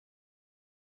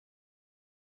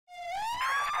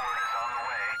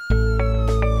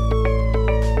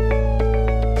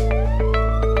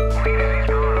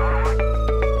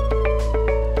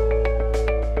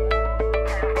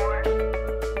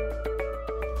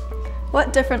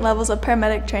What different levels of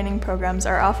paramedic training programs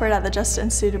are offered at the Justice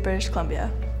Institute of British Columbia?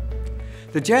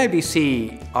 The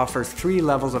JIBC offers 3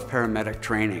 levels of paramedic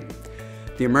training: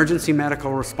 the Emergency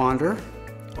Medical Responder,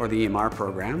 or the EMR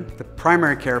program, the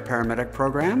Primary Care Paramedic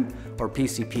Program, or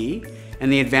PCP, and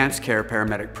the Advanced Care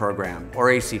Paramedic Program, or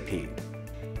ACP.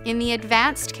 In the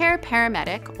Advanced Care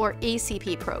Paramedic, or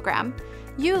ACP program,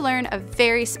 you learn a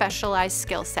very specialized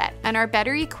skill set and are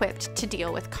better equipped to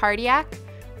deal with cardiac,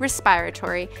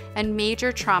 respiratory, and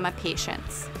major trauma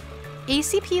patients.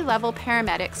 ACP-level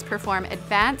paramedics perform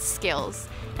advanced skills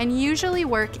and usually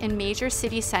work in major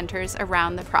city centers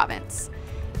around the province.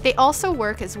 They also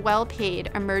work as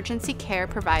well-paid emergency care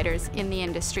providers in the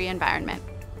industry environment.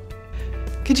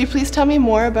 Could you please tell me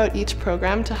more about each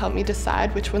program to help me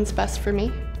decide which one's best for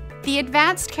me? The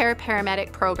Advanced Care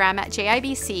Paramedic program at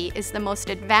JIBC is the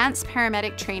most advanced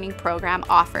paramedic training program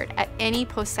offered at any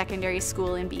post-secondary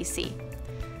school in BC.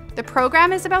 The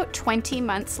program is about 20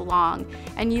 months long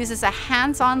and uses a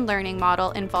hands-on learning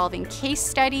model involving case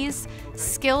studies,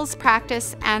 skills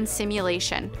practice and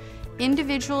simulation,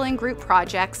 individual and group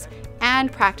projects,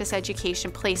 and practice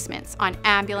education placements on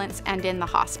ambulance and in the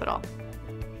hospital.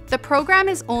 The program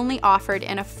is only offered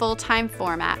in a full-time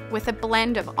format with a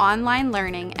blend of online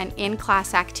learning and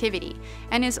in-class activity,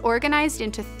 and is organized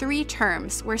into 3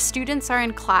 terms where students are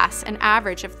in class an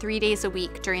average of 3 days a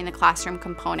week during the classroom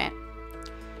component.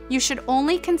 You should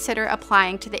only consider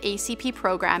applying to the ACP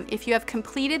program if you have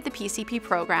completed the PCP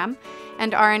program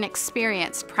and are an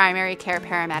experienced primary care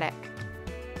paramedic.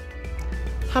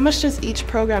 How much does each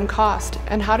program cost,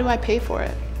 and how do I pay for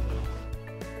it?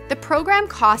 The program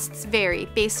costs vary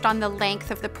based on the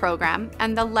length of the program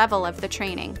and the level of the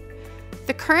training.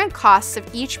 The current costs of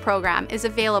each program is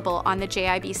available on the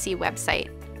JIBC website.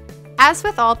 As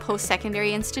with all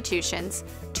post-secondary institutions,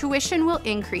 tuition will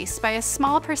increase by a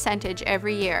small percentage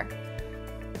every year.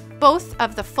 Both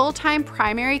of the full-time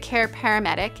primary care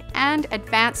paramedic and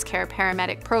advanced care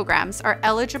paramedic programs are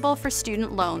eligible for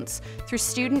student loans through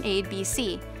Student Aid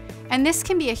BC, and this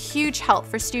can be a huge help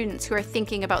for students who are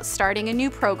thinking about starting a new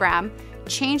program,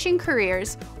 changing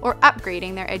careers, or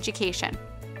upgrading their education.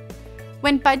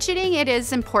 When budgeting, it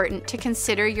is important to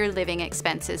consider your living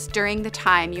expenses during the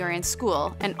time you are in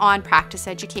school and on practice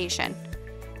education.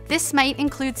 This might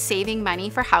include saving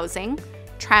money for housing,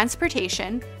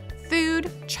 transportation, food,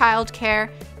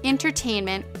 childcare,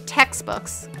 entertainment,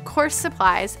 textbooks, course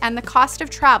supplies, and the cost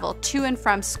of travel to and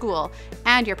from school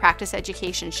and your practice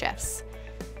education shifts.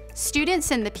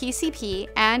 Students in the PCP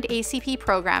and ACP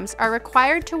programs are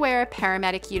required to wear a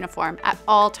paramedic uniform at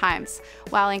all times,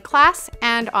 while in class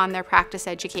and on their practice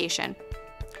education.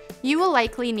 You will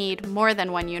likely need more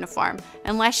than one uniform,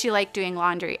 unless you like doing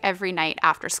laundry every night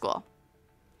after school.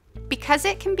 Because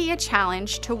it can be a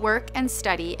challenge to work and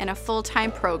study in a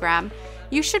full-time program,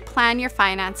 you should plan your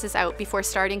finances out before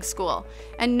starting school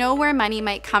and know where money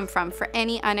might come from for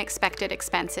any unexpected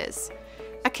expenses.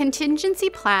 A contingency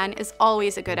plan is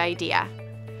always a good idea.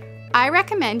 I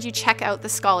recommend you check out the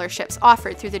scholarships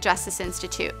offered through the Justice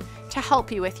Institute to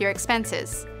help you with your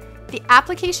expenses. The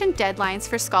application deadlines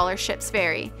for scholarships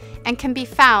vary and can be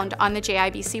found on the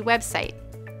JIBC website.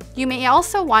 You may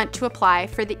also want to apply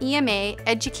for the EMA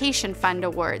Education Fund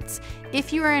Awards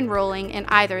if you are enrolling in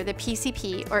either the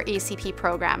PCP or ACP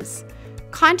programs.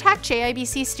 Contact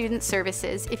JIBC Student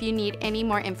Services if you need any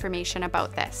more information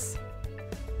about this.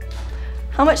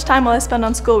 How much time will I spend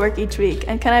on schoolwork each week,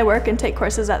 and can I work and take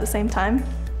courses at the same time?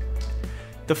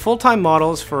 The full-time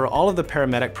models for all of the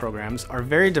paramedic programs are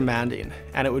very demanding,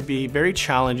 and it would be very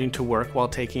challenging to work while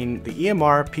taking the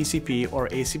EMR, PCP, or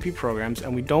ACP programs,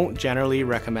 and we don't generally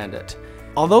recommend it.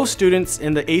 Although students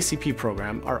in the ACP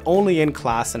program are only in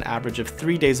class an average of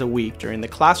 3 days a week during the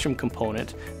classroom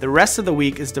component, the rest of the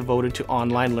week is devoted to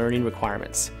online learning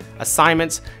requirements,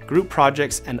 assignments, group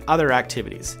projects, and other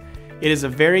activities. It is a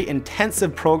very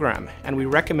intensive program, and we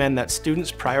recommend that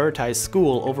students prioritize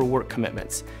school over work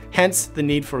commitments, hence the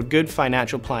need for good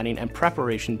financial planning and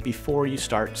preparation before you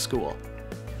start school.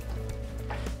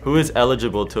 Who is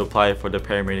eligible to apply for the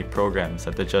paramedic programs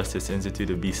at the Justice Institute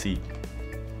of BC?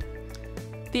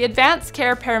 The Advanced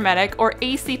Care Paramedic, or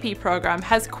ACP program,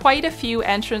 has quite a few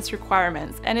entrance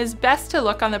requirements and is best to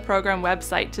look on the program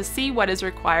website to see what is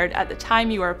required at the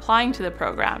time you are applying to the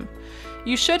program.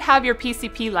 You should have your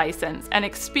PCP license and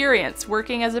experience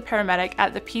working as a paramedic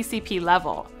at the PCP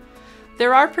level.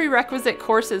 There are prerequisite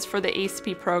courses for the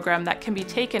ACP program that can be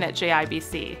taken at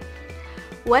JIBC.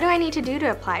 What do I need to do to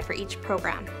apply for each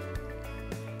program?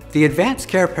 The Advanced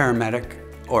Care Paramedic,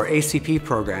 or ACP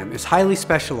program, is highly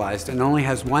specialized and only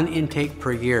has 1 intake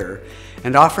per year,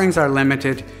 and offerings are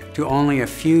limited to only a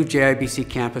few JIBC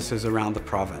campuses around the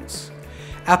province.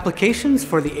 Applications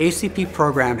for the ACP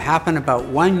program happen about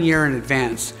 1 year in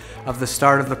advance of the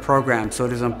start of the program, so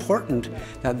it is important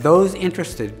that those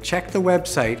interested check the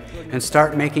website and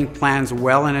start making plans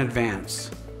well in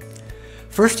advance.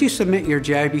 First, you submit your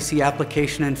JIBC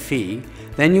application and fee,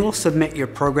 then you will submit your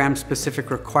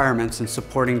program-specific requirements and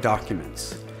supporting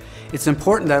documents. It's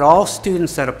important that all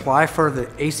students that apply for the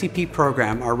ACP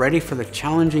program are ready for the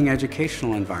challenging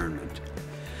educational environment.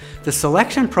 The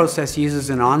selection process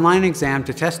uses an online exam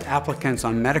to test applicants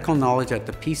on medical knowledge at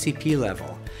the PCP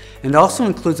level, and also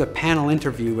includes a panel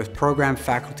interview with program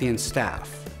faculty and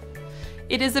staff.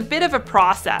 It is a bit of a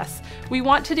process. We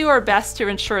want to do our best to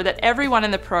ensure that everyone in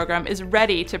the program is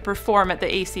ready to perform at the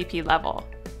ACP level.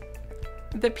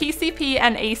 The PCP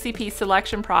and ACP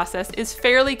selection process is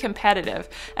fairly competitive,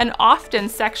 and often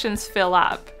sections fill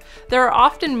up. There are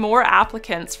often more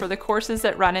applicants for the courses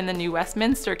that run in the New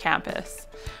Westminster campus.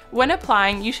 When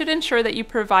applying, you should ensure that you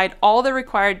provide all the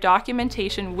required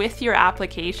documentation with your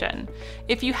application.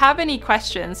 If you have any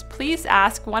questions, please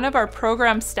ask one of our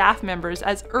program staff members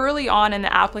as early on in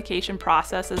the application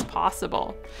process as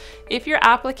possible. If your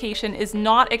application is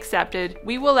not accepted,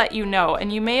 we will let you know,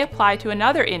 and you may apply to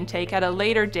another intake at a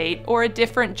later date or a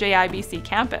different JIBC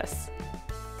campus.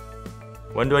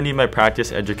 When do I need my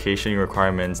practice education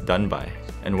requirements done by,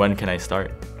 and when can I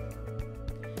start?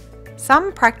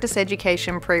 Some practice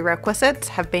education prerequisites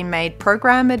have been made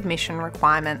program admission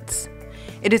requirements.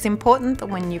 It is important that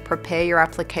when you prepare your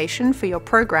application for your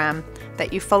program,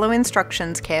 that you follow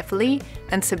instructions carefully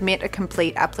and submit a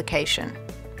complete application.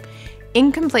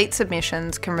 Incomplete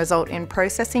submissions can result in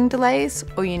processing delays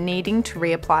or you needing to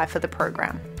reapply for the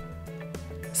program.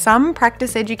 Some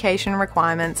practice education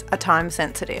requirements are time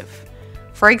sensitive.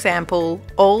 For example,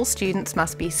 all students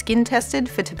must be skin tested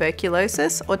for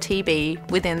tuberculosis or TB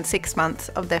within 6 months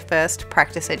of their first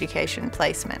practice education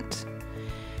placement.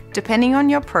 Depending on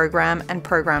your program and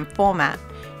program format,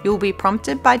 you'll be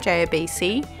prompted by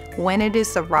JIBC when it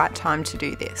is the right time to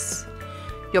do this.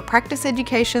 Your practice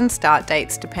education start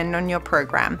dates depend on your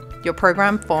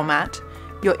program format,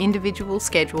 your individual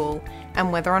schedule,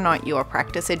 and whether or not you are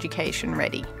practice education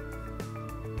ready.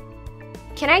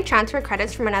 Can I transfer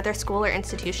credits from another school or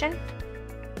institution?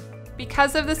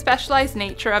 Because of the specialized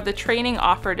nature of the training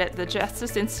offered at the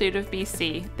Justice Institute of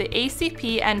BC, the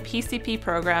ACP and PCP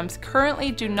programs currently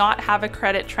do not have a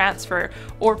credit transfer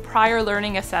or prior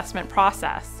learning assessment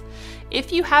process.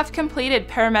 If you have completed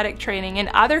paramedic training in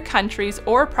other countries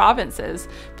or provinces,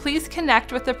 please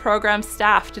connect with the program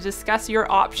staff to discuss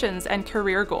your options and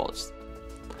career goals.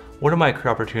 What are my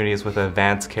career opportunities with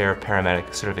Advanced Care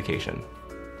Paramedic certification?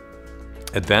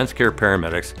 Advanced Care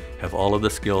Paramedics have all of the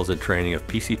skills and training of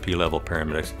PCP level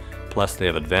paramedics, plus they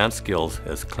have advanced skills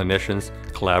as clinicians,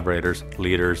 collaborators,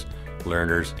 leaders,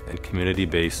 learners, and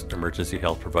community-based emergency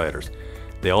health providers.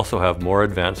 They also have more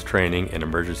advanced training in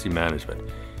emergency management.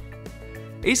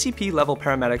 ACP level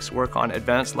paramedics work on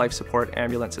advanced life support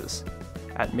ambulances,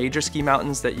 at major ski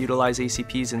mountains that utilize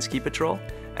ACPs in ski patrol,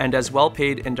 and as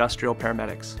well-paid industrial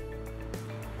paramedics.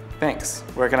 Thanks.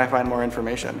 Where can I find more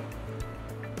information?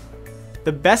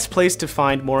 The best place to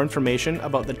find more information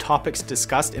about the topics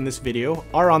discussed in this video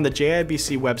are on the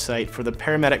JIBC website for the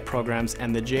paramedic programs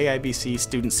and the JIBC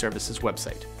Student Services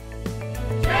website.